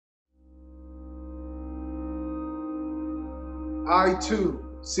I too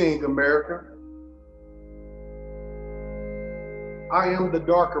sing America. I am the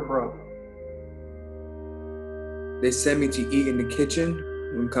darker brother. They send me to eat in the kitchen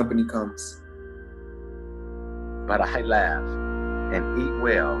when company comes. But I laugh and eat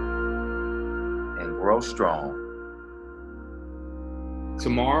well and grow strong.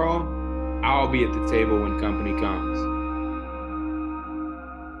 Tomorrow, I'll be at the table when company comes.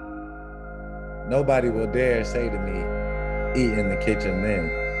 Nobody will dare say to me, eat in the kitchen then.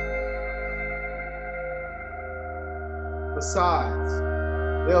 Besides,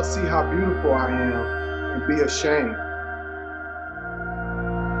 they'll see how beautiful I am and be ashamed.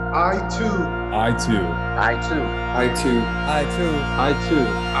 I too. I too. I too. I too. I too. I too.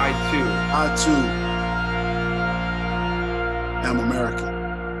 I too. I too am American.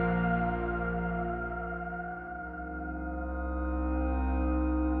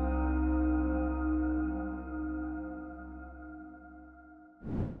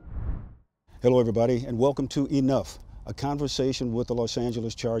 Hello, everybody, and welcome to Enough, a conversation with the Los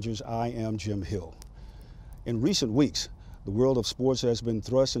Angeles Chargers. I am Jim Hill. In recent weeks, the world of sports has been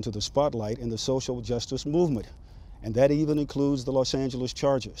thrust into the spotlight in the social justice movement, and that even includes the Los Angeles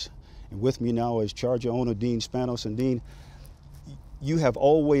Chargers. And with me now is Charger owner Dean Spanos. And Dean, you have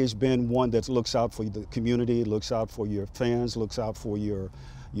always been one that looks out for the community, looks out for your fans, looks out for your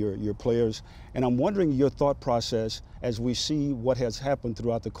players. And I'm wondering your thought process as we see what has happened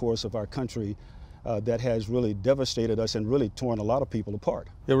throughout the course of our country that has really devastated us and really torn a lot of people apart.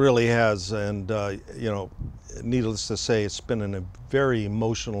 It really has, and needless to say, it's been a very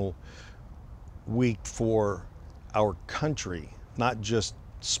emotional week for our country, not just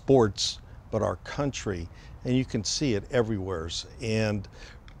sports, but our country. And you can see it everywhere. And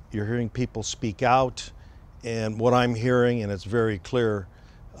you're hearing people speak out, and what I'm hearing, and it's very clear,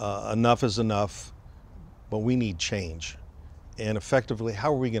 enough is enough, but we need change. And effectively,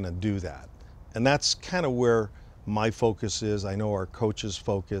 how are we going to do that? And that's kind of where my focus is. I know our coaches'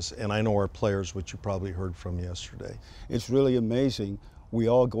 focus, and I know our players, which you probably heard from yesterday. It's really amazing. We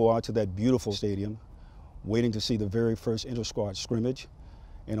all go out to that beautiful stadium, waiting to see the very first inter-squad scrimmage,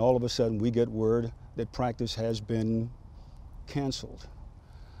 and all of a sudden we get word that practice has been canceled.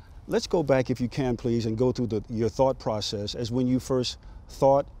 Let's go back, if you can, please, and go through your thought process as when you first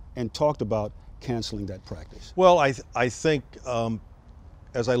thought and talked about canceling that practice. Well, I think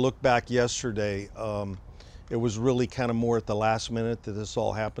as I look back yesterday, it was really kind of more at the last minute that this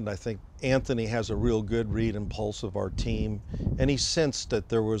all happened. I think Anthony has a real good read and pulse of our team, and he sensed that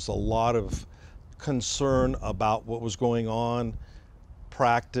there was a lot of concern about what was going on,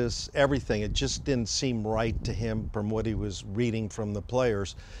 practice, everything. It just didn't seem right to him from what he was reading from the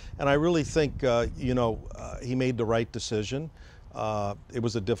players. And I really think, he made the right decision. It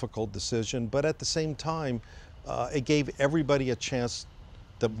was a difficult decision, but at the same time, it gave everybody a chance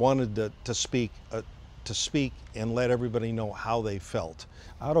that wanted to speak and let everybody know how they felt.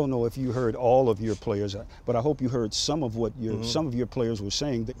 I don't know if you heard all of your players, but I hope you heard some of what some of your players were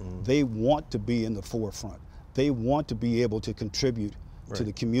saying. That they want to be in the forefront. They want to be able to contribute to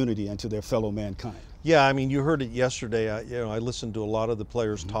the community and to their fellow mankind. Yeah, I mean, you heard it yesterday. I listened to a lot of the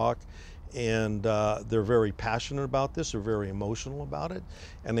players talk, and they're very passionate about this. They're very emotional about it,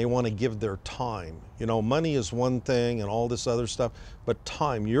 and they want to give their time. Money is one thing and all this other stuff, but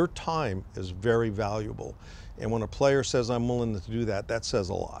time, your time is very valuable. And when a player says, I'm willing to do that, that says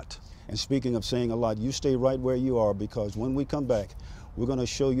a lot. And speaking of saying a lot, you stay right where you are, because when we come back, we're going to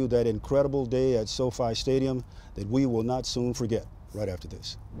show you that incredible day at SoFi Stadium that we will not soon forget, right after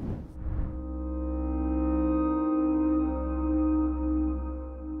this.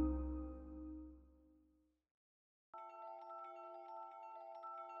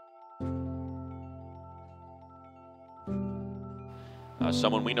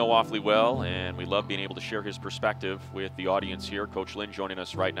 Someone we know awfully well, and we love being able to share his perspective with the audience here. Coach Lynn joining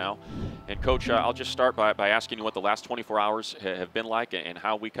us right now. And Coach, I'll just start by asking you what the last 24 hours have been like and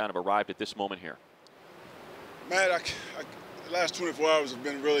how we kind of arrived at this moment here. Man, the last 24 hours have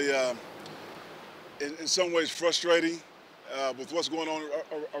been really, in some ways, frustrating with what's going on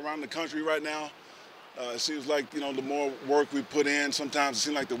around the country right now. It seems like, the more work we put in, sometimes it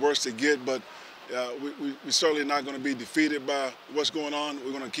seems like the worse they get, but we're certainly not going to be defeated by what's going on.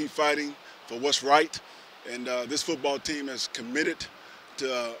 We're going to keep fighting for what's right. And this football team is committed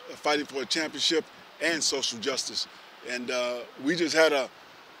to fighting for a championship and social justice. And we just had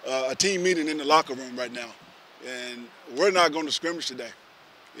a team meeting in the locker room right now. And we're not going to scrimmage today.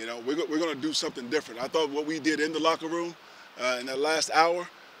 We're going to do something different. I thought what we did in the locker room in that last hour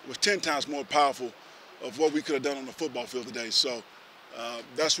was 10 times more powerful of what we could have done on the football field today. So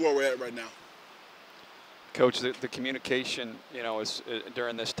that's where we're at right now. Coach, the communication, you know, is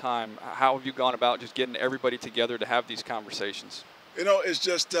during this time. How have you gone about just getting everybody together to have these conversations? You know, it's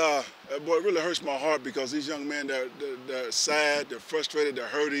just, boy, it really hurts my heart because these young men, they're sad, they're frustrated, they're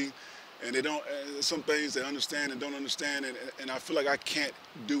hurting, and they don't, some things they understand and don't understand, and I feel like I can't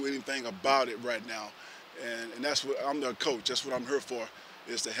do anything about it right now. And that's what, I'm their coach, that's what I'm here for,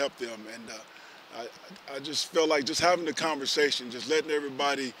 is to help them. And I just felt like just having the conversation, just letting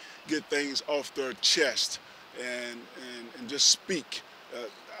everybody get things off their chest and just speak.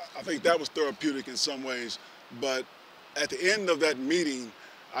 I think that was therapeutic in some ways, but at the end of that meeting,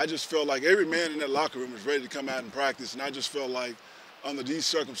 I just felt like every man in that locker room was ready to come out and practice, and I just felt like under these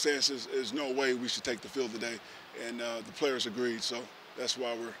circumstances, there's no way we should take the field today, and the players agreed, so that's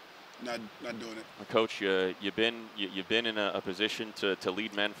why we're not doing it. Coach, you've been in a position to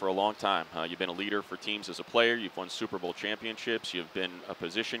lead men for a long time. You've been a leader for teams as a player. You've won Super Bowl championships. You've been a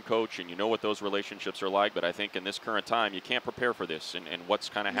position coach, and you know what those relationships are like. But I think in this current time, you can't prepare for this and what's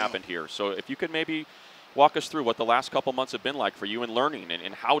kind of happened here. So if you could maybe walk us through what the last couple months have been like for you in learning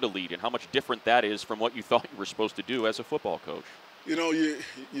and how to lead and how much different that is from what you thought you were supposed to do as a football coach. You know,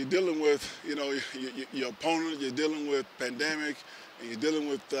 you're dealing with, you know, your opponent, you're dealing with pandemic, and you're dealing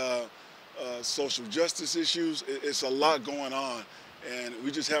with social justice issues. It's a lot going on, and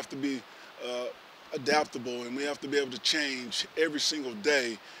we just have to be adaptable, and we have to be able to change every single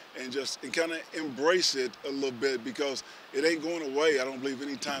day and kind of embrace it a little bit because it ain't going away, I don't believe,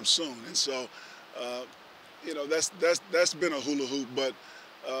 anytime soon. And so, you know, that's been a hula hoop, but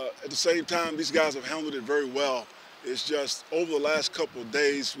at the same time, these guys have handled it very well. It's just over the last couple of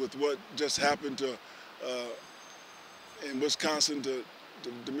days with what just happened to in Wisconsin to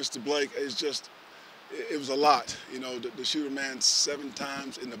Mr. Blake, it's just, it was a lot. You know, the shooter man 7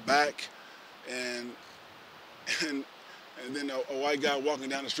 times in the back, and then a white guy walking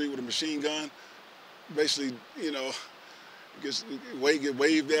down the street with a machine gun, basically, you know, get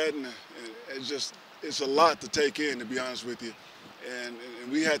waved at, and it's a lot to take in, to be honest with you. And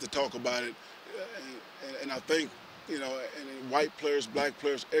we had to talk about it, and I think, you know, and white players, black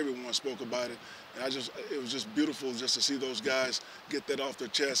players, everyone spoke about it. And it was just beautiful just to see those guys get that off their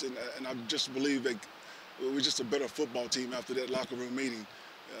chest. And I just believe that we're just a better football team after that locker room meeting.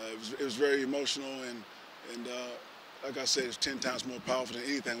 It was very emotional, and like I said, it's 10 times more powerful than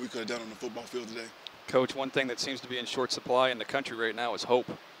anything we could have done on the football field today. Coach, one thing that seems to be in short supply in the country right now is hope.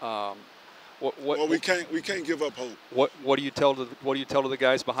 Well, we can't give up hope. What do you tell to the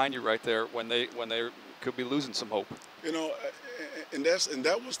guys behind you right there when they could be losing some hope? You know, and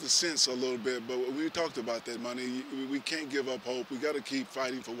that was the sense a little bit. But we talked about that, Money. We can't give up hope. We got to keep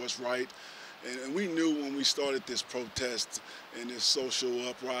fighting for what's right. And we knew when we started this protest and this social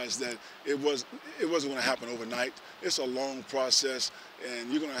uprise that it wasn't going to happen overnight. It's a long process,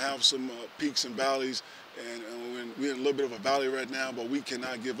 and you're going to have some peaks and valleys. And we're in a little bit of a valley right now, but we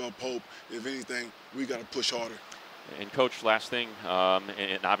cannot give up hope. If anything, we got to push harder. And Coach, last thing,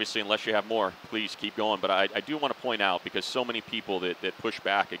 and obviously unless you have more, please keep going, but I do want to point out, because so many people that push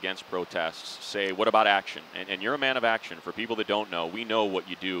back against protests say, what about action? And you're a man of action. For people that don't know, we know what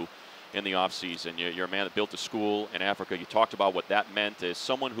you do in the off season. You're a man that built a school in Africa. You talked about what that meant as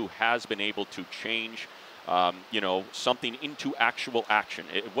someone who has been able to change you know, something into actual action.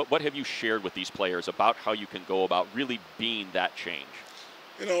 What have you shared with these players about how you can go about really being that change?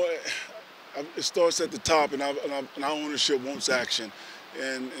 You know, it starts at the top, and our ownership wants action,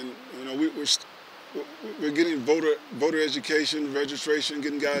 and you know, we're getting voter education, registration,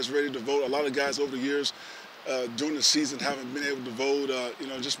 getting guys ready to vote. A lot of guys over the years during the season haven't been able to vote, you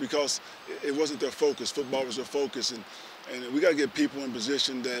know, just because it wasn't their focus. Football was their focus, and we got to get people in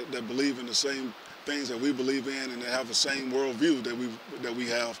position that believe in the same things that we believe in and that have the same worldview that we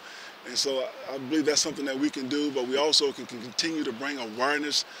have. And so I believe that's something that we can do, but we also can continue to bring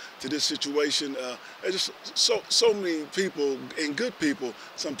awareness to this situation. There's just so many people, and good people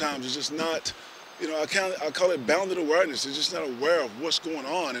sometimes, it's just not, you know, I call it bounded awareness. They're just not aware of what's going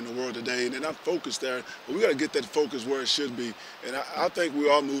on in the world today, and they're not focused there. But we got to get that focus where it should be. And I think we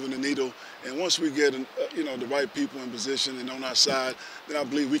are moving the needle. And once we get, you know, the right people in position and on our side, then I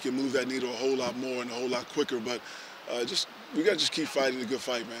believe we can move that needle a whole lot more and a whole lot quicker. But we got to just keep fighting the good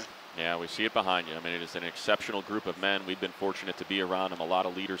fight, man. Yeah, we see it behind you. I mean, it is an exceptional group of men. We've been fortunate to be around them. A lot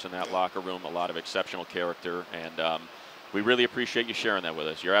of leaders in that locker room, a lot of exceptional character, and we really appreciate you sharing that with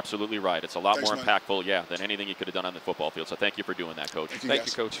us. You're absolutely right. It's a lot more impactful, yeah, than anything you could have done on the football field. So thank you for doing that, Coach. Thank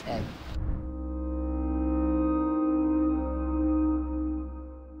you, Coach. All right.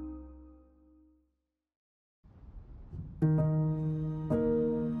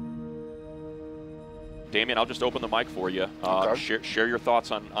 Damian Damian, I'll just open the mic for you. Okay. Share your thoughts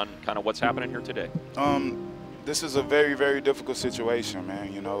on kind of what's happening here today. This is a very, very difficult situation,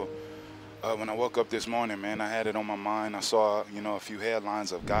 man. You know, when I woke up this morning, man, I had it on my mind. I saw, you know, a few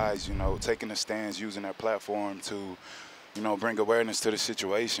headlines of guys, you know, taking the stands, using their platform to, you know, bring awareness to the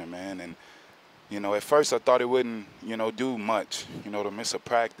situation, man. And, you know, at first I thought it wouldn't, you know, do much, you know, to miss a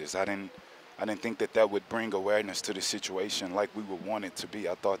practice. I didn't think that would bring awareness to the situation like we would want it to be.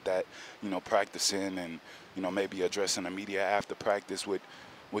 I thought that, you know, practicing and, you know, maybe addressing the media after practice would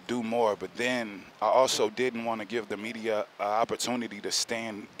do more. But then I also didn't want to give the media an opportunity to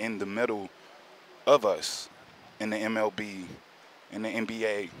stand in the middle of us in the MLB, in the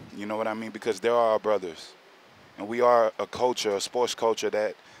NBA, you know what I mean? Because they're our brothers. And we are a culture, a sports culture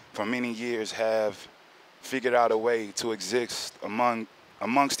that for many years have figured out a way to exist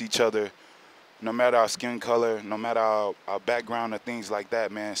amongst each other, no matter our skin color, no matter our background or things like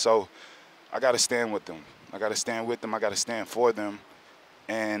that, man. So I got to stand with them. I got to stand with them. I got to stand for them.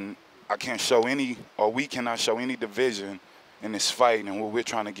 And I can't show any, or we cannot show any division in this fight and what we're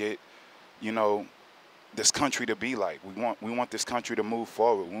trying to get, you know, this country to be like. We want this country to move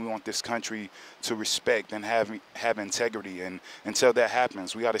forward. We want this country to respect and have integrity. And until that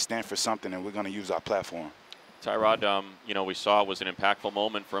happens, we got to stand for something, and we're going to use our platform. Tyrod, you know, we saw it was an impactful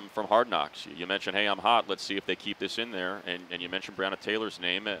moment from Hard Knocks. You mentioned, hey, I'm hot. Let's see if they keep this in there. And you mentioned Breonna Taylor's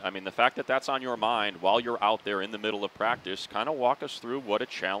name. I mean, the fact that that's on your mind while you're out there in the middle of practice, kind of walk us through what a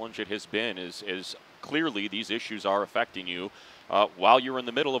challenge it has been. Is clearly these issues are affecting you while you're in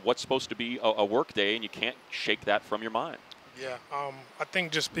the middle of what's supposed to be a work day, and you can't shake that from your mind. Yeah, I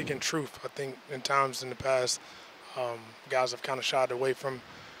think just speaking truth. I think in times in the past, guys have kind of shied away from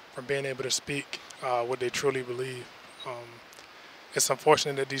being able to speak what they truly believe. It's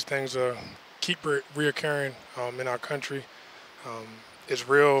unfortunate that these things keep reoccurring in our country. It's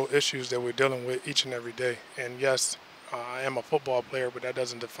real issues that we're dealing with each and every day. And yes, I am a football player, but that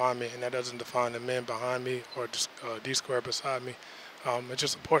doesn't define me, and that doesn't define the men behind me or D-Square beside me. It's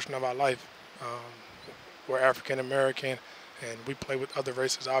just a portion of our life. We're African American, and we play with other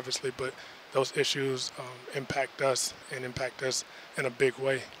races, obviously, but those issues impact us and impact us in a big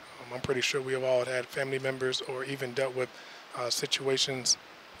way. I'm pretty sure we have all had family members or even dealt with situations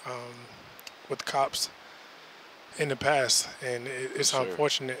with cops in the past, and it's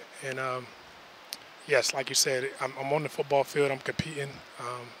unfortunate. And yes, like you said, I'm on the football field, I'm competing,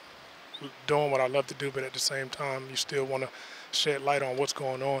 doing what I love to do, but at the same time, you still want to shed light on what's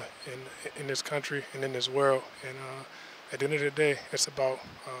going on in this country and in this world. And at the end of the day, it's about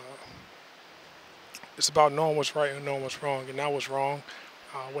knowing what's right and knowing what's wrong. And that was wrong.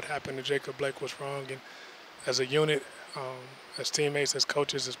 What happened to Jacob Blake was wrong. And as a unit, as teammates, as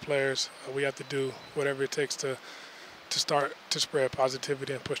coaches, as players, we have to do whatever it takes to start to spread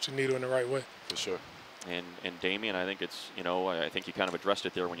positivity and push the needle in the right way. For sure. And Damian, I think it's, you know, I think you kind of addressed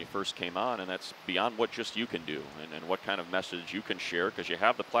it there when you first came on, and that's beyond what just you can do and what kind of message you can share, because you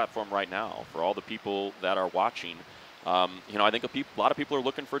have the platform right now for all the people that are watching. You know, I think a lot of people are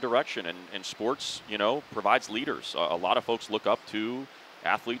looking for direction, and sports, you know, provides leaders. A lot of folks look up to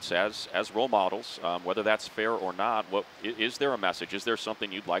athletes as role models, whether that's fair or not. Is there a message? Is there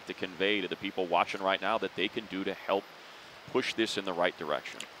something you'd like to convey to the people watching right now that they can do to help push this in the right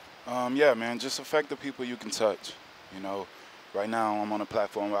direction? Yeah, man, just affect the people you can touch. You know, right now I'm on a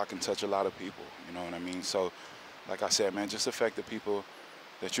platform where I can touch a lot of people, you know what I mean? So, like I said, man, just affect the people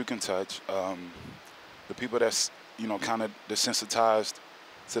that you can touch. The people that's, you know, kind of desensitized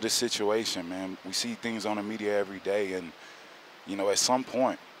to the situation, man. We see things on the media every day, and, you know, at some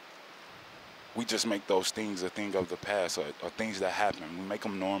point, we just make those things a thing of the past or things that happen. We make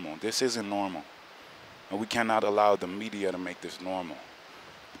them normal. This isn't normal. And we cannot allow the media to make this normal,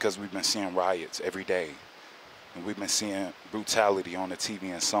 because we've been seeing riots every day. And we've been seeing brutality on the TV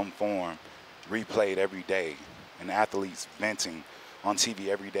in some form, replayed every day, and athletes venting on TV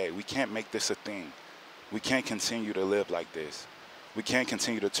every day. We can't make this a thing. We can't continue to live like this. We can't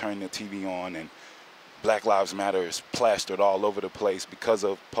continue to turn the TV on and Black Lives Matter is plastered all over the place because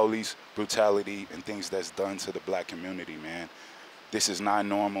of police brutality and things that's done to the black community, man. This is not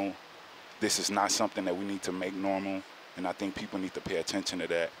normal. This is not something that we need to make normal. And I think people need to pay attention to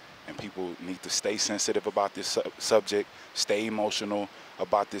that. And people need to stay sensitive about this subject, stay emotional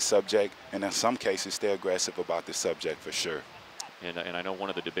about this subject, and in some cases stay aggressive about this subject for sure. And I know one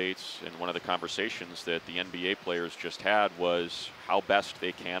of the debates and one of the conversations that the NBA players just had was how best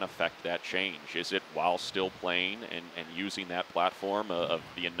they can affect that change. Is it while still playing and using that platform of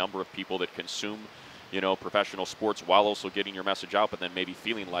the number of people that consume, you know, professional sports while also getting your message out, but then maybe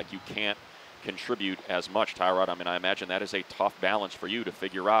feeling like you can't contribute as much, Tyrod. I mean, I imagine that is a tough balance for you to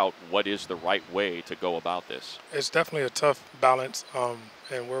figure out what is the right way to go about this. It's definitely a tough balance,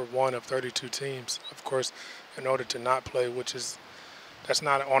 and we're one of 32 teams. Of course, in order to not play, that's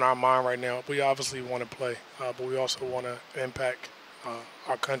not on our mind right now. We obviously want to play, but we also want to impact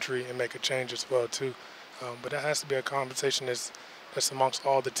our country and make a change as well too. But that has to be a conversation that's amongst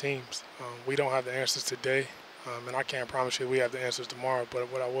all the teams. We don't have the answers today, and I can't promise you we have the answers tomorrow.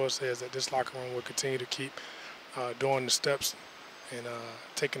 But what I will say is that this locker room will continue to keep doing the steps and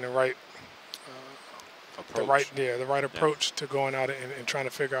taking the right approach to going out and trying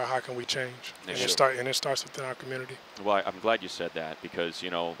to figure out how can we change. And it starts within our community. Well, I'm glad you said that because,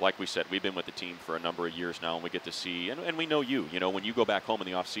 like we said, we've been with the team for a number of years now, and we get to see, and we know you. When you go back home in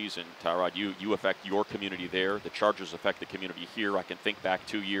the offseason, Tyrod, you affect your community there. The Chargers affect the community here. I can think back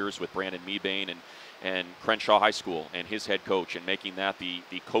 2 years with Brandon Mebane and Crenshaw High School and his head coach and making that the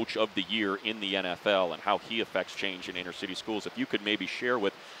coach of the year in the NFL and how he affects change in inner city schools. If you could maybe share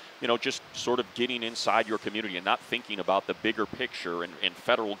with just sort of getting inside your community and not thinking about the bigger picture and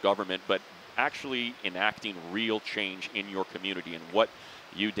federal government, but actually enacting real change in your community and what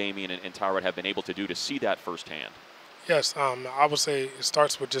you, Damian, and Tyrod have been able to do to see that firsthand. Yes, I would say it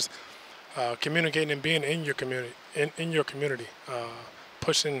starts with just communicating and being in your community, in your community,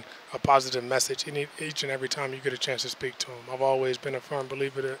 pushing a positive message each and every time you get a chance to speak to them. I've always been a firm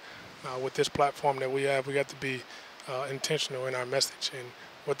believer that with this platform that we have, we got to be intentional in our message. And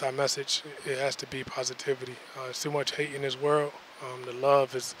with our message, it has to be positivity. There's too much hate in this world. The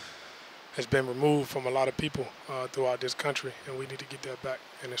love has been removed from a lot of people throughout this country, and we need to get that back,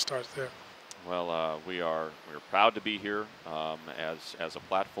 and it starts there. Well, we're proud to be here as a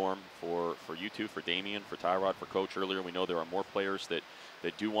platform for you two, for Damian, for Tyrod, for Coach earlier. We know there are more players that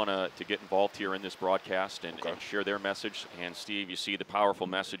do want to get involved here in this broadcast and share their message. And Steve, you see the powerful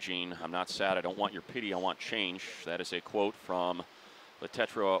messaging. I'm not sad. I don't want your pity. I want change. That is a quote from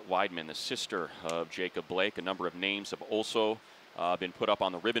Tetra Weidman, the sister of Jacob Blake. A number of names have also been put up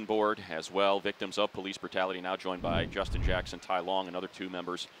on the ribbon board as well. Victims of police brutality, now joined by Justin Jackson, Ty Long, and other two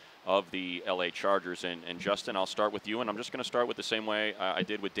members of the LA Chargers. And Justin, I'll start with you, and I'm just going to start with the same way I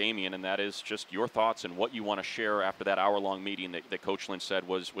did with Damian, and that is just your thoughts and what you want to share after that hour-long meeting that Coach Lynn said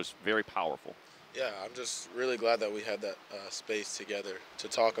was very powerful. Yeah, I'm just really glad that we had that space together to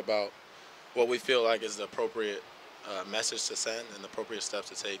talk about what we feel like is the appropriate message to send and the appropriate steps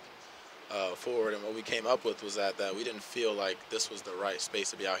to take forward. And what we came up with was that we didn't feel like this was the right space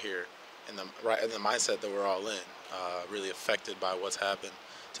to be out here in the mindset that we're all in, really affected by what's happened,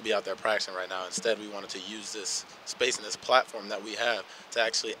 to be out there practicing right now. Instead, we wanted to use this space and this platform that we have to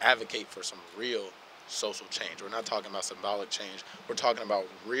actually advocate for some real social change. We're not talking about symbolic change. We're talking about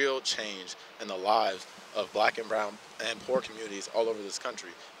real change in the lives of black and brown and poor communities all over this country.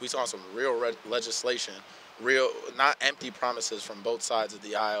 We saw some real legislation, not empty promises from both sides of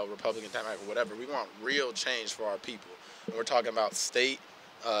the aisle, Republican, Democrat, whatever. We want real change for our people. And we're talking about state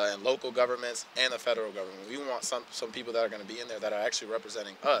and local governments and the federal government. We want some people that are going to be in there that are actually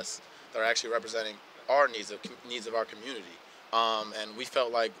representing us, that are actually representing our needs of our community. And we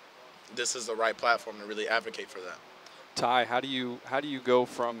felt like this is the right platform to really advocate for that. Ty, how do you go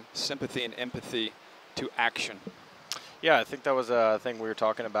from sympathy and empathy to action? Yeah, I think that was a thing we were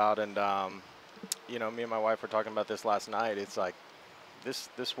talking about, and me and my wife were talking about this last night. It's like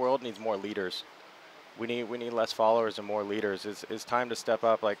this world needs more leaders. We need less followers and more leaders. It's time to step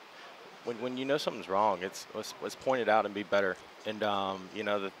up. Like when you know something's wrong, let's point it out and be better. And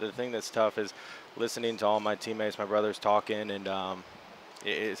the thing that's tough is listening to all my teammates, my brothers talking, and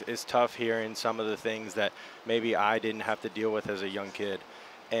it's tough hearing some of the things that maybe I didn't have to deal with as a young kid.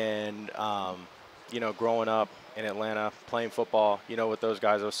 And growing up in Atlanta, playing football, with those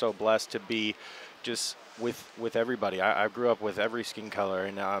guys, I was so blessed to be just with everybody. I grew up with every skin color,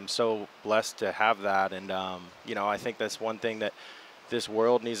 and I'm so blessed to have that. And I think that's one thing that this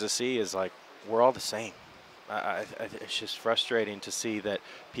world needs to see is like we're all the same. It's just frustrating to see that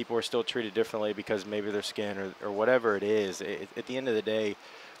people are still treated differently because maybe their skin or whatever it is. At the end of the day,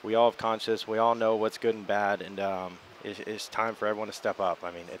 we all have conscience. We all know what's good and bad, and it's time for everyone to step up.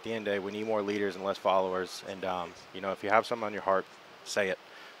 I mean, at the end of the day, we need more leaders and less followers. And if you have something on your heart, say it.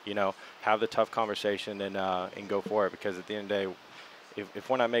 Have the tough conversation and go for it, because at the end of the day, if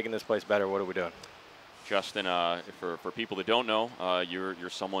we're not making this place better, what are we doing? Justin, for people that don't know, you're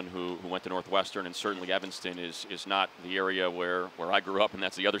someone who went to Northwestern, and certainly Evanston is not the area where I grew up, and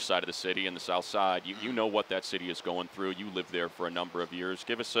that's the other side of the city, in the south side. You know what that city is going through. You lived there for a number of years.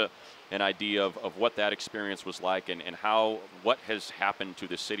 Give us an idea of what that experience was like, and how what has happened to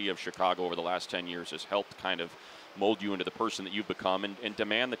the city of Chicago over the last 10 years has helped kind of mold you into the person that you've become and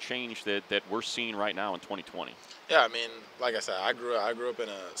demand the change that we're seeing right now in 2020? Yeah, I mean, like I said, I grew up in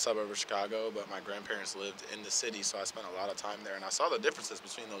a suburb of Chicago, but my grandparents lived in the city, so I spent a lot of time there, and I saw the differences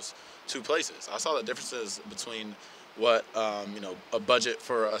between those two places. I saw the differences between what a budget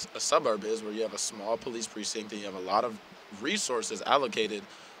for a suburb is, where you have a small police precinct and you have a lot of resources allocated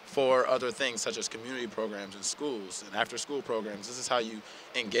for other things such as community programs and schools and after-school programs. This is how you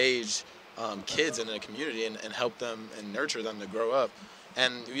engage kids in a community and help them and nurture them to grow up.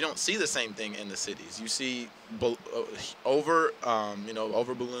 And you don't see the same thing in the cities. You see over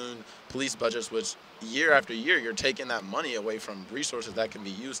ballooned police budgets, which year after year you're taking that money away from resources that can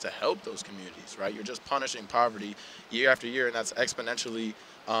be used to help those communities, right? You're just punishing poverty year after year, and that's exponentially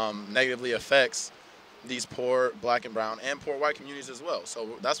negatively affects these poor black and brown and poor white communities as well. So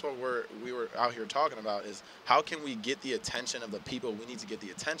that's what we were out here talking about, is how can we get the attention of the people we need to get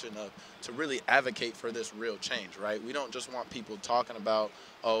the attention of to really advocate for this real change, right? We don't just want people talking about,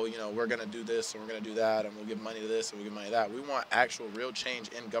 oh, we're going to do this and we're going to do that and we'll give money to this and we'll give money to that. We want actual real change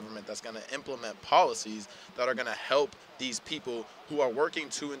in government that's going to implement policies that are going to help these people who are working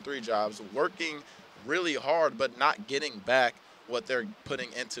 2 and 3 jobs, working really hard but not getting back what they're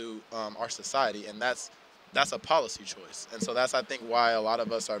putting into our society, and that's a policy choice. And so that's, I think, why a lot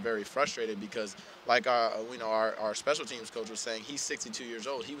of us are very frustrated, because like our special teams coach was saying, he's 62 years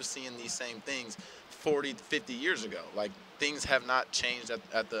old. He was seeing these same things 40, 50 years ago. Like, things have not changed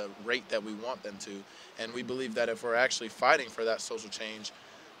at the rate that we want them to, and we believe that if we're actually fighting for that social change,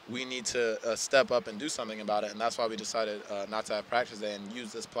 we need to step up and do something about it, and that's why we decided not to have practice day and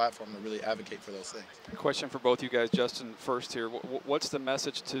use this platform to really advocate for those things. Question for both you guys. Justin, first here. What's the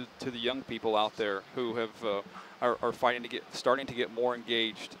message to the young people out there who have are starting to get more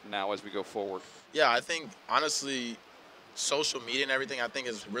engaged now as we go forward? Yeah, I think honestly, social media and everything, I think,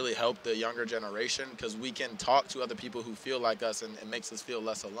 has really helped the younger generation, because we can talk to other people who feel like us, and it makes us feel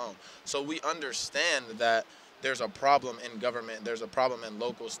less alone. So we understand that there's a problem in government, there's a problem in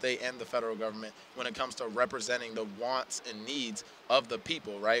local, state, and the federal government when it comes to representing the wants and needs of the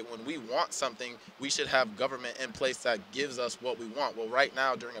people, right? When we want something, we should have government in place that gives us what we want. Well, right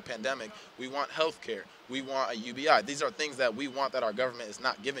now, during a pandemic, we want health care, we want a UBI. These are things that we want that our government is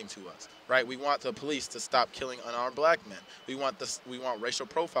not giving to us, right? We want the police to stop killing unarmed black men. We want racial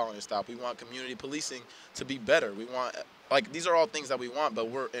profiling to stop. We want community policing to be better. We want, these are all things that we want, but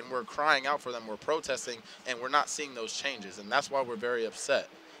we're crying out for them, we're protesting, and we're not seeing those changes, and that's why we're very upset.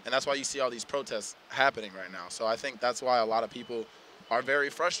 And that's why you see all these protests happening right now. So I think that's why a lot of people are very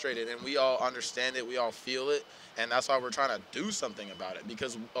frustrated, and we all understand it, we all feel it, and that's why we're trying to do something about it,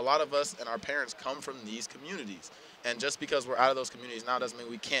 because a lot of us and our parents come from these communities. And just because we're out of those communities now doesn't mean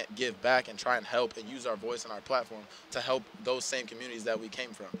we can't give back and try and help and use our voice and our platform to help those same communities that we came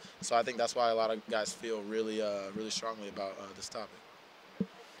from. So I think that's why a lot of guys feel really, really strongly about this topic.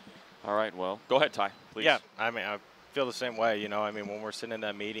 All right, well, go ahead, Ty, please. Yeah, I mean, I feel the same way. I mean, when we're sitting in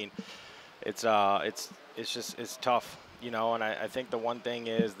that meeting, it's tough, and I think the one thing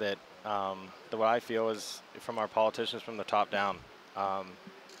is that what I feel is from our politicians from the top down,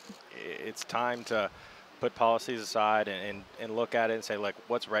 it's time to put policies aside and look at it and say, like,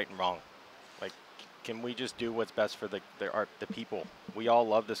 what's right and wrong? Like, can we just do what's best for the people? We all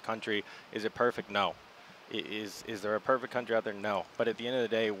love this country. Is it perfect? No. Is there a perfect country out there? No. But at the end of the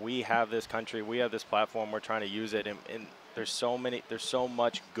day, we have this country, we have this platform, we're trying to use it, and there's so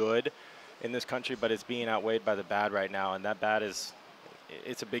much good in this country, but it's being outweighed by the bad right now, and that bad it's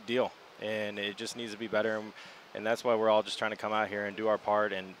a big deal, and it just needs to be better, and that's why we're all just trying to come out here and do our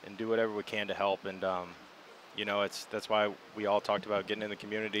part and do whatever we can to help. And that's why we all talked about getting in the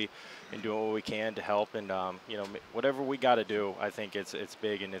community and doing what we can to help, and whatever we got to do, I think it's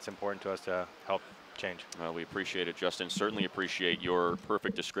big and it's important to us to help change. Well, we appreciate it, Justin. Certainly appreciate your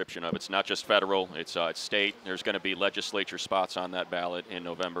perfect description of it. It's not just federal, it's state. There's going to be legislature spots on that ballot in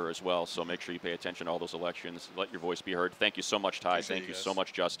November as well, so make sure you pay attention to all those elections. Let your voice be heard. Thank you so much, Ty. Thank you so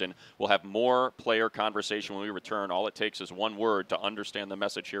much, Justin. We'll have more player conversation when we return. All it takes is one word to understand the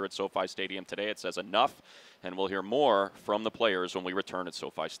message here at SoFi Stadium today. It says enough, and we'll hear more from the players when we return at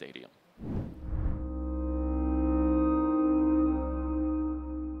SoFi Stadium.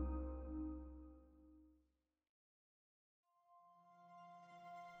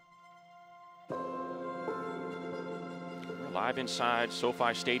 Live inside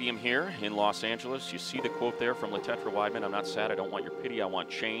SoFi Stadium here in Los Angeles. You see the quote there from LaTetra Weidman, "I'm not sad, I don't want your pity, I want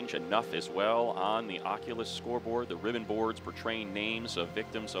change." Enough as well on the Oculus scoreboard, the ribbon boards portraying names of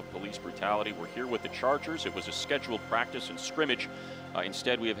victims of police brutality. We're here with the Chargers. It was a scheduled practice and scrimmage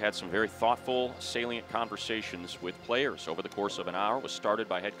Instead, we have had some very thoughtful, salient conversations with players over the course of an hour. It was started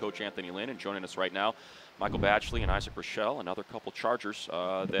by head coach Anthony Lynn, and joining us right now, Michael Batchley and Isaac Rochelle, another couple Chargers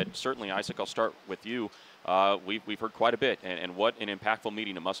that certainly, Isaac, I'll start with you. We've heard quite a bit, and what an impactful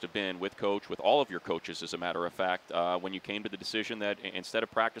meeting it must have been with Coach, with all of your coaches, as a matter of fact, when you came to the decision that instead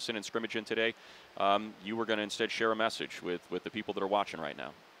of practicing and scrimmaging today, you were going to instead share a message with the people that are watching right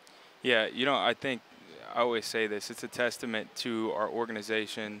now. Yeah, you know, I think I always say this. It's a testament to our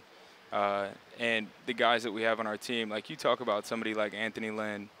organization and the guys that we have on our team. Like you talk about somebody like Anthony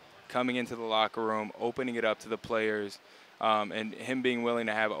Lynn coming into the locker room, opening it up to the players, and him being willing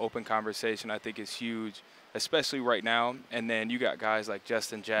to have an open conversation, I think is huge, especially right now. And then you got guys like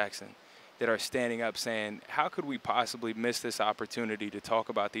Justin Jackson that are standing up saying, how could we possibly miss this opportunity to talk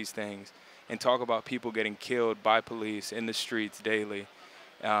about these things and talk about people getting killed by police in the streets daily?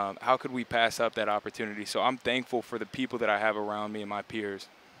 How could we pass up that opportunity? So I'm thankful for the people that I have around me and my peers.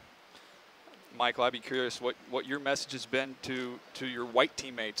 Michael, I'd be curious what your message has been to your white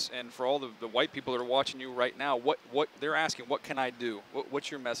teammates and for all the white people that are watching you right now. What they're asking, what can I do? What's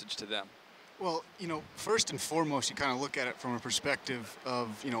your message to them? Well, you know, first and foremost, you kind of look at it from a perspective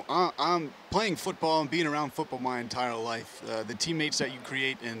of, you know, I'm playing football and being around football my entire life. The teammates that you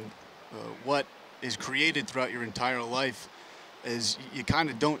create and what is created throughout your entire life is you kind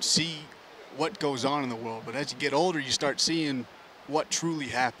of don't see what goes on in the world. But as you get older, you start seeing what truly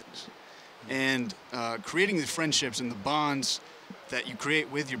happens. And creating the friendships and the bonds that you create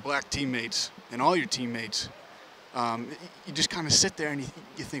with your black teammates and all your teammates, you just kind of sit there and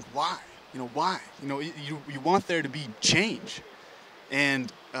you think, why? You know, why? You know, you want there to be change.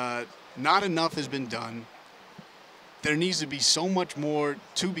 And not enough has been done. There needs to be so much more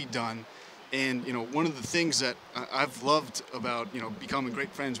to be done. And, you know, one of the things that I've loved about, you know, becoming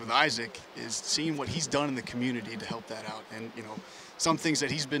great friends with Isaac is seeing what he's done in the community to help that out. And, you know, some things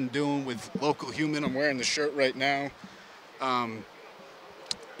that he's been doing with Local Human. I'm wearing the shirt right now.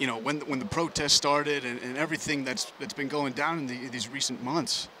 You know, when the protest started and everything that's been going down in these recent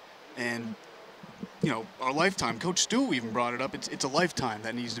months. And, you know, our lifetime. Coach Stu even brought it up. It's a lifetime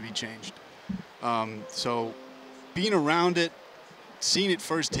that needs to be changed. So being around it, seeing it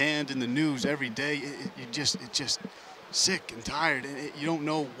firsthand in the news every day, it's just sick and tired. And you don't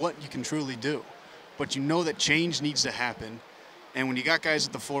know what you can truly do. But you know that change needs to happen. And when you got guys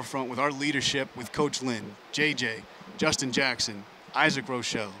at the forefront with our leadership, with Coach Lynn, JJ, Justin Jackson, Isaac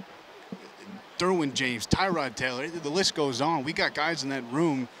Rochelle, Derwin James, Tyrod Taylor, the list goes on. We got guys in that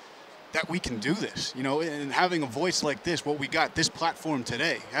room that we can do this, you know, and having a voice like this, what we got, this platform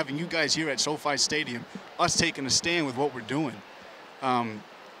today, having you guys here at SoFi Stadium, us taking a stand with what we're doing,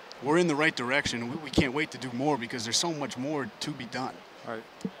 we're in the right direction. We can't wait to do more because there's so much more to be done. All right.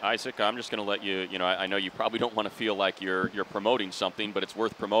 Isaac, I'm just going to let you, you know, I know you probably don't want to feel like you're promoting something, but it's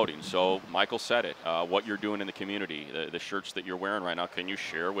worth promoting. So Michael said it, what you're doing in the community, the shirts that you're wearing right now, can you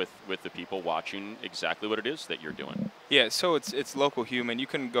share with the people watching exactly what it is that you're doing? Yeah, so it's Local Human. You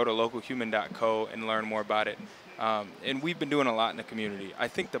can go to localhuman.co and learn more about it. And we've been doing a lot in the community. I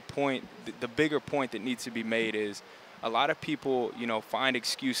think the bigger point that needs to be made is a lot of people, you know, find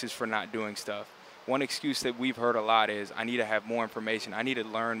excuses for not doing stuff. One excuse that we've heard a lot is, I need to have more information. I need to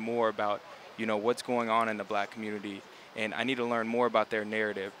learn more about, you know, what's going on in the black community, and I need to learn more about their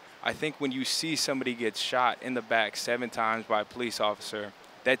narrative. I think when you see somebody get shot in the back 7 times by a police officer,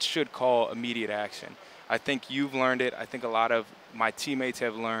 that should call immediate action. I think you've learned it. I think a lot of my teammates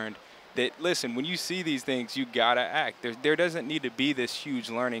have learned that, listen, when you see these things, you gotta act. There doesn't need to be this huge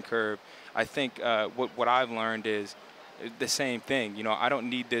learning curve. I think what I've learned is the same thing. You know, I don't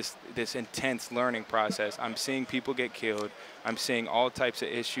need this intense learning process. I'm seeing people get killed. I'm seeing all types of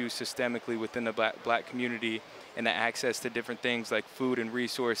issues systemically within the black community and the access to different things like food and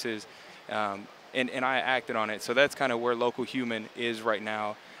resources. And I acted on it. So that's kind of where Local Human is right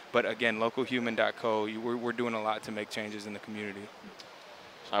now. But again, localhuman.co, we're doing a lot to make changes in the community.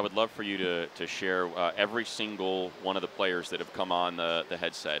 I would love for you to share every single one of the players that have come on the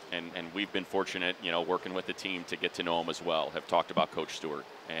headset, and we've been fortunate, you know, working with the team to get to know him as well, have talked about Coach Stewart,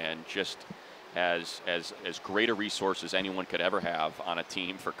 and just as great a resource as anyone could ever have on a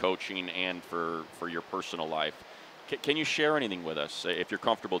team for coaching and for your personal life. Can you share anything with us, if you're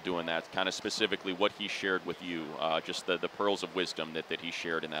comfortable doing that, kind of specifically what he shared with you, just the pearls of wisdom that he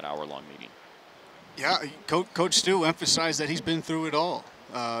shared in that hour-long meeting? Yeah, Coach Stu emphasized that he's been through it all.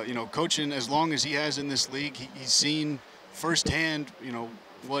 You know, coaching as long as he has in this league, he's seen firsthand, you know,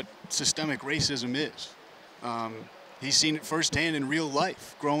 what systemic racism is. He's seen it firsthand in real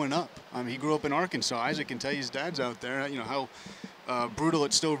life growing up. I mean, he grew up in Arkansas. Isaac can tell you his dad's out there, you know, how brutal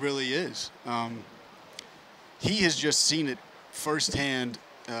it still really is. He has just seen it firsthand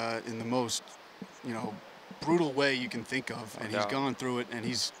in the most, you know, brutal way you can think of, and he's gone through it, and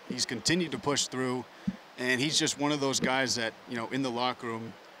he's continued to push through, and he's just one of those guys that, you know, in the locker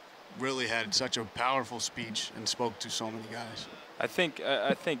room really had such a powerful speech and spoke to so many guys. I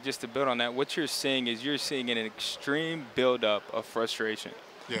think just to build on that, what you're seeing is you're seeing an extreme buildup of frustration.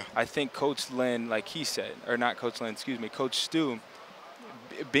 Yeah. I think Coach Lynn, like he said, or not Coach Lynn, excuse me, Coach Stu,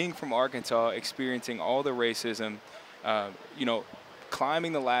 being from Arkansas, experiencing all the racism, you know,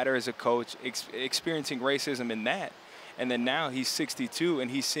 climbing the ladder as a coach, experiencing racism in that. And then now he's 62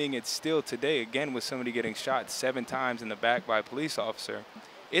 and he's seeing it still today, again, with somebody getting shot 7 times in the back by a police officer.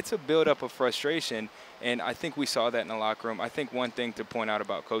 It's a buildup of frustration, and I think we saw that in the locker room. I think one thing to point out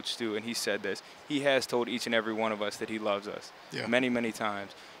about Coach Stu, and he said this, he has told each and every one of us that he loves us many, many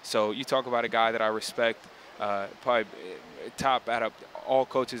times. So you talk about a guy that I respect, probably top out of all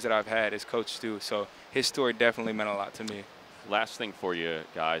coaches that I've had is Coach Stu. So his story definitely meant a lot to me. Last thing for you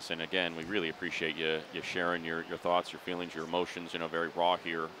guys, and again, we really appreciate you sharing your thoughts, your feelings, your emotions, you know, very raw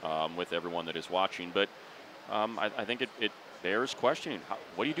here with everyone that is watching. But I think it bears questioning.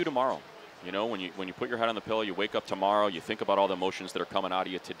 What do you do tomorrow? You know, when you put your head on the pillow, you wake up tomorrow, you think about all the emotions that are coming out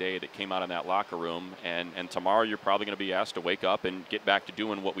of you today that came out in that locker room, and tomorrow you're probably going to be asked to wake up and get back to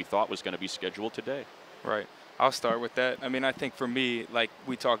doing what we thought was going to be scheduled today. Right. I'll start with that. I mean, I think for me, like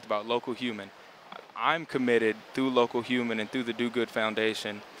we talked about, local human, I'm committed through Local Human and through the Do Good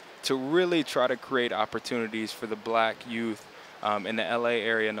Foundation to really try to create opportunities for the black youth in the LA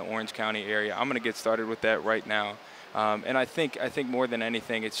area and the Orange County area. I'm going to get started with that right now. And I think more than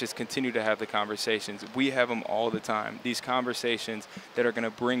anything, it's just continue to have the conversations. We have them all the time. These conversations that are going to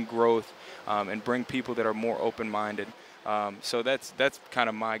bring growth and bring people that are more open-minded. So that's kind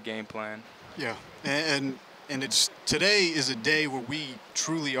of my game plan. Yeah, and today is a day where we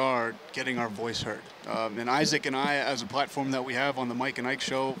truly are getting our voice heard. And Isaac and I, as a platform that we have on the Mike and Ike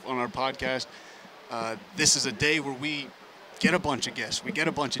Show on our podcast, this is a day where we get a bunch of guests. We get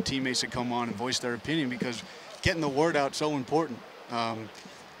a bunch of teammates that come on and voice their opinion because getting the word out is so important.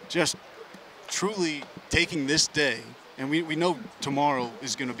 Just truly taking this day, and we know tomorrow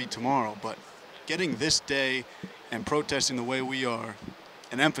is going to be tomorrow, but getting this day and protesting the way we are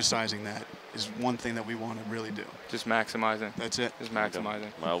and emphasizing that is one thing that we want to really do. Just maximizing. That's it. Just maximizing.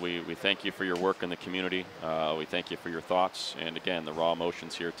 Well, we thank you for your work in the community. We thank you for your thoughts. And again, the raw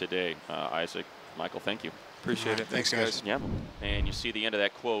emotions here today. Isaac, Michael, thank you. Appreciate it. Thanks, guys. Yeah. And you see the end of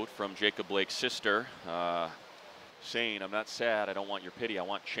that quote from Jacob Blake's sister saying, "I'm not sad. I don't want your pity. I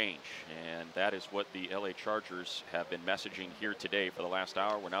want change." And that is what the LA Chargers have been messaging here today for the last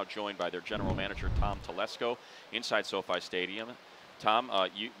hour. We're now joined by their general manager, Tom Telesco, inside SoFi Stadium. Tom,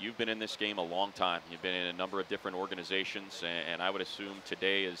 you've been in this game a long time. You've been in a number of different organizations, and I would assume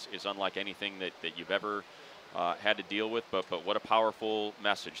today is unlike anything that you've ever had to deal with, but what a powerful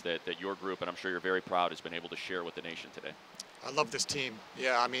message that your group, and I'm sure you're very proud, has been able to share with the nation today. I love this team.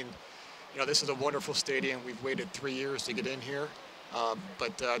 Yeah, I mean, you know, this is a wonderful stadium. We've waited 3 years to get in here,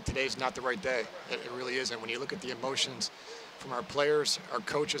 but today's not the right day. It really isn't. When you look at the emotions from our players, our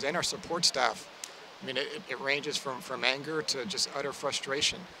coaches, and our support staff, I mean, it ranges from anger to just utter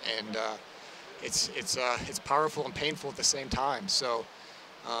frustration, and it's powerful and painful at the same time. So,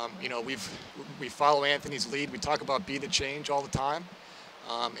 you know, we follow Anthony's lead. We talk about be the change all the time,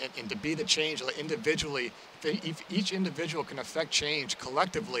 and to be the change individually. If each individual can affect change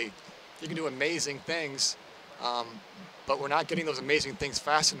collectively, you can do amazing things. But we're not getting those amazing things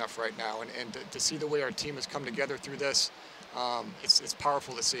fast enough right now, and to see the way our team has come together through this, it's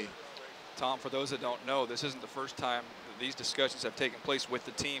powerful to see. Tom, for those that don't know, this isn't the first time these discussions have taken place with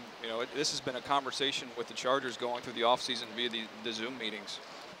the team. You know, this has been a conversation with the Chargers going through the offseason via the Zoom meetings.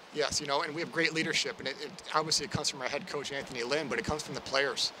 Yes, you know, and we have great leadership, and obviously it comes from our head coach, Anthony Lynn, but it comes from the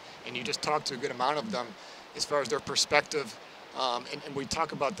players. And you just talk to a good amount of them as far as their perspective. And we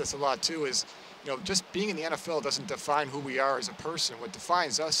talk about this a lot, too, is, you know, just being in the NFL doesn't define who we are as a person. What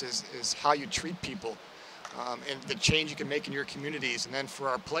defines us is how you treat people. And the change you can make in your communities, and then for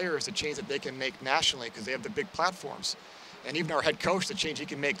our players, the change that they can make nationally because they have the big platforms, and even our head coach, the change he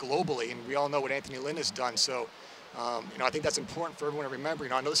can make globally. And we all know what Anthony Lynn has done. So, you know, I think that's important for everyone to remember.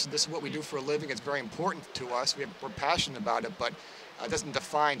 You know, I know this is what we do for a living. It's very important to us. We're passionate about it, but it doesn't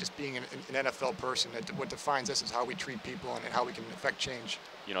define just being an NFL person. What defines us is how we treat people and how we can affect change.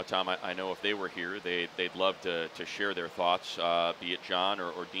 You know, Tom, I know if they were here, they'd love to share their thoughts, be it John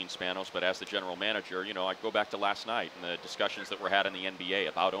or Dean Spanos. But as the general manager, you know, I go back to last night and the discussions that were had in the NBA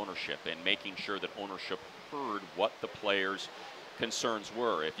about ownership and making sure that ownership heard what the players' concerns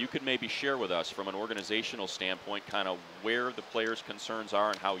were. If you could maybe share with us from an organizational standpoint kind of where the players' concerns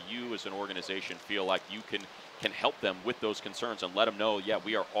are and how you as an organization feel like you can can help them with those concerns and let them know, yeah,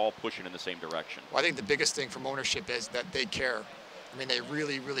 we are all pushing in the same direction? Well, I think the biggest thing from ownership is that they care. I mean, they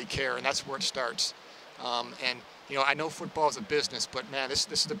really, really care, and that's where it starts. And you know, I know football is a business, but man, this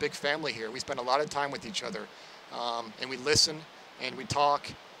is a big family here. We spend a lot of time with each other, and we listen and we talk,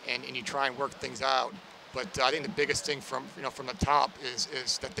 and you try and work things out. But I think the biggest thing from the top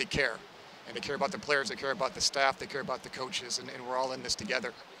is that they care, and they care about the players, they care about the staff, they care about the coaches, and we're all in this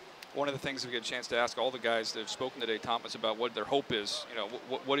together. One of the things we get a chance to ask all the guys that have spoken today, Tom, is about what their hope is. You know,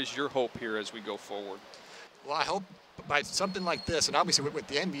 what is your hope here as we go forward? Well, I hope by something like this, and obviously with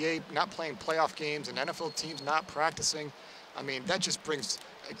the NBA not playing playoff games and NFL teams not practicing, I mean, that just brings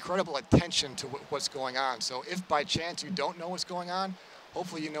incredible attention to what's going on. So if by chance you don't know what's going on,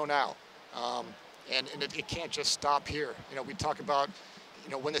 hopefully you know now. And it can't just stop here. You know, we talk about,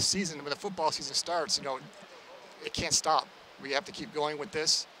 you know, when the football season starts, you know, it can't stop. We have to keep going with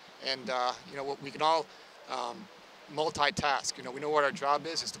this. And, you know, we can all multitask. You know, we know what our job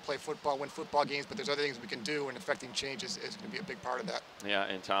is to play football, win football games, but there's other things we can do, and affecting change is going to be a big part of that. Yeah,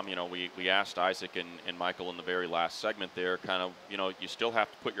 and Tom, you know, we asked Isaac and Michael in the very last segment there, kind of, you know, you still have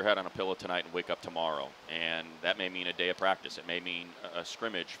to put your head on a pillow tonight and wake up tomorrow. And that may mean a day of practice. It may mean a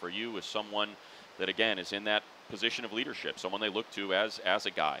scrimmage. For you as someone that, again, is in that position of leadership, someone they look to as a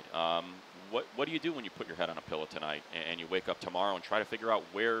guide. What do you do when you put your head on a pillow tonight and you wake up tomorrow and try to figure out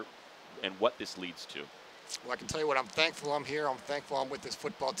where and what this leads to? Well, I can tell you what, I'm thankful I'm here. I'm thankful I'm with this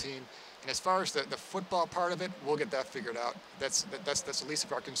football team. And as far as the football part of it, we'll get that figured out. That's the least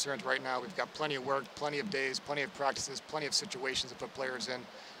of our concerns right now. We've got plenty of work, plenty of days, plenty of practices, plenty of situations to put players in.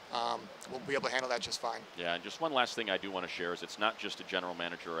 We'll be able to handle that just fine. Yeah, and just one last thing I do want to share is it's not just a general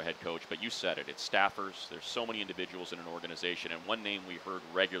manager or a head coach, but you said it. It's staffers. There's so many individuals in an organization, and one name we heard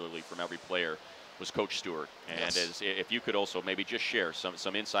regularly from every player was Coach Stewart. And Yes. if you could also maybe just share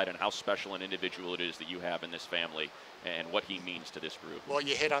some insight on how special an individual it is that you have in this family and what he means to this group. Well,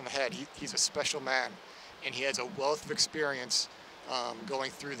 you hit on the head. He's a special man, and he has a wealth of experience going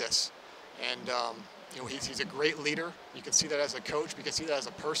through this. And you know, he's a great leader. You can see that as a coach. You can see that as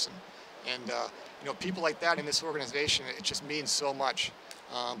a person. And you know, people like that in this organization, it just means so much.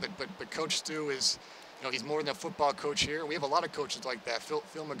 But Coach Stu is, you know, he's more than a football coach here. We have a lot of coaches like that. Phil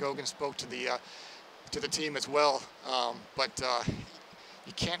McGogan spoke to the team as well. But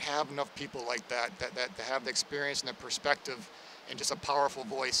you can't have enough people like that have the experience and the perspective and just a powerful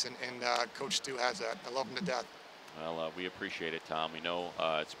voice. And Coach Stu has that. I love him to death. Well, we appreciate it, Tom. We know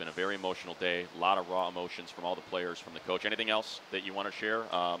it's been a very emotional day, a lot of raw emotions from all the players, from the coach. Anything else that you want to share?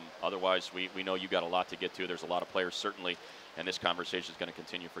 Otherwise, we know you got a lot to get to. There's a lot of players, certainly, and this conversation is going to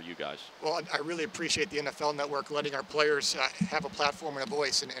continue for you guys. Well, I really appreciate the NFL Network letting our players have a platform and a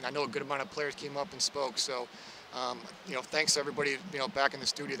voice, and I know a good amount of players came up and spoke. So, you know, thanks to everybody, you know, back in the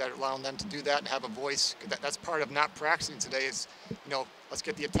studio that allowing them to do that and have a voice. That's part of not practicing today is, you know, let's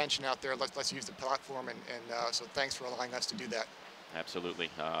get the attention out there. Let's use the platform, and so thanks for allowing us to do that. Absolutely.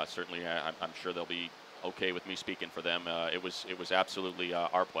 Certainly, I'm sure they'll be okay with me speaking for them. It was absolutely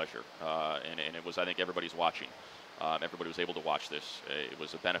our pleasure, and it was, I think, everybody's watching. Everybody was able to watch this. It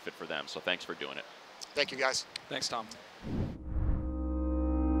was a benefit for them, so thanks for doing it. Thank you, guys. Thanks, Tom.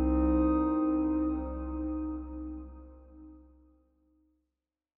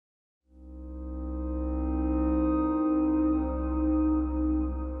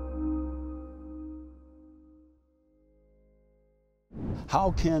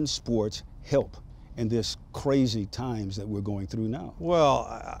 How can sports help in this crazy times that we're going through now? Well,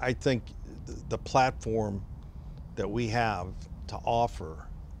 I think the platform that we have to offer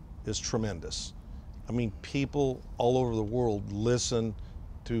is tremendous. I mean, people all over the world listen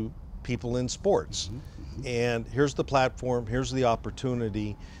to people in sports. And here's the platform, here's the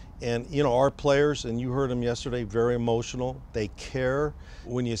opportunity. And, you know, our players, and you heard them yesterday, very emotional. They care.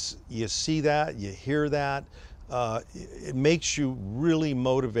 When you see that, you hear that, it makes you really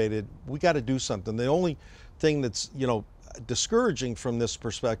motivated. We got to do something. The only thing that's, you know, discouraging from this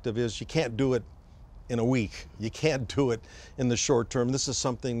perspective is you can't do it in a week. You can't do it in the short term. This is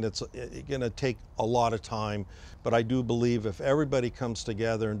something that's going to take a lot of time. But I do believe if everybody comes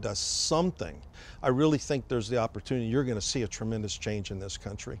together and does something, I really think there's the opportunity. You're going to see a tremendous change in this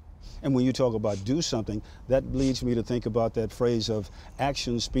country. And when you talk about do something, that leads me to think about that phrase of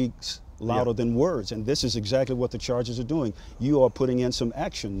action speaks louder than words. And this is exactly what the Chargers are doing. You are putting in some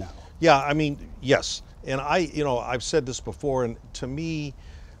action now. Yeah, I mean, yes. And I've said this before, and to me,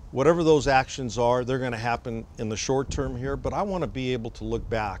 whatever those actions are, they're going to happen in the short term here, but I want to be able to look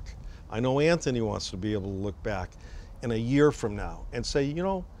back. I know Anthony wants to be able to look back in a year from now and say, you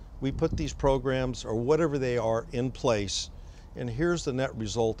know, we put these programs or whatever they are in place, and here's the net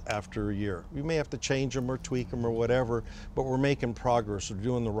result after a year. We may have to change them or tweak them or whatever, but we're making progress, we're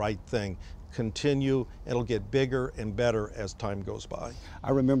doing the right thing. Continue, it'll get bigger and better as time goes by.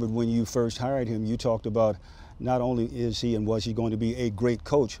 I remembered when you first hired him, you talked about not only is he and was he going to be a great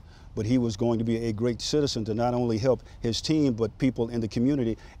coach, but he was going to be a great citizen to not only help his team, but people in the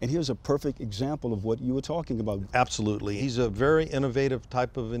community. And here's a perfect example of what you were talking about. Absolutely. He's a very innovative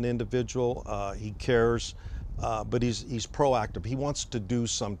type of an individual. He cares, but he's proactive. He wants to do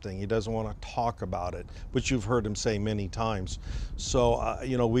something. He doesn't want to talk about it, which you've heard him say many times. So,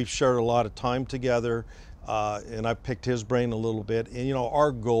 you know, we've shared a lot of time together, and I've picked his brain a little bit. And, you know,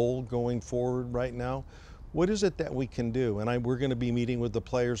 our goal going forward right now, what is it that we can do? And we're going to be meeting with the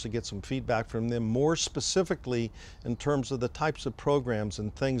players to get some feedback from them, more specifically in terms of the types of programs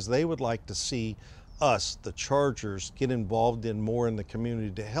and things they would like to see us, the Chargers, get involved in more in the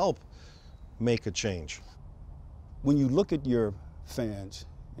community to help make a change. When you look at your fans,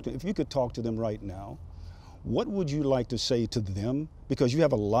 if you could talk to them right now, what would you like to say to them? Because you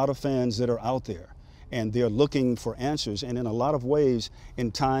have a lot of fans that are out there and they're looking for answers. And in a lot of ways,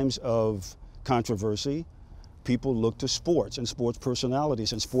 in times of controversy, people look to sports and sports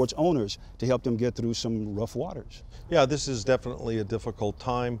personalities and sports owners to help them get through some rough waters. Yeah, this is definitely a difficult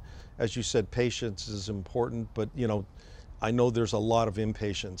time. As you said, patience is important, but you know, I know there's a lot of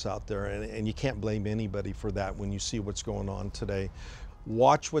impatience out there, and you can't blame anybody for that when you see what's going on today.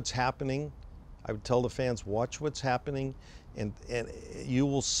 Watch what's happening. I would tell the fans, watch what's happening, and you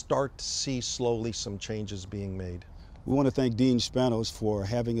will start to see slowly some changes being made. We want to thank Dean Spanos for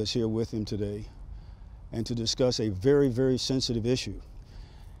having us here with him today and to discuss a very, very sensitive issue.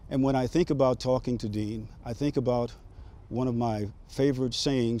 And when I think about talking to Dean, I think about one of my favorite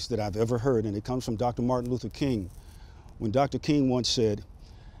sayings that I've ever heard, and it comes from Dr. Martin Luther King, when Dr. King once said,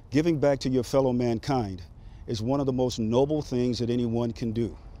 "Giving back to your fellow mankind is one of the most noble things that anyone can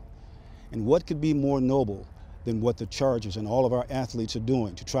do." And what could be more noble than what the Chargers and all of our athletes are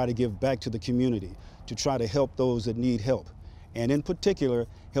doing to try to give back to the community, to try to help those that need help, and in particular,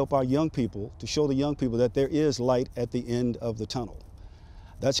 help our young people, to show the young people that there is light at the end of the tunnel.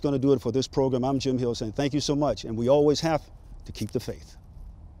 That's going to do it for this program. I'm Jim Hill saying thank you so much, and we always have to keep the faith.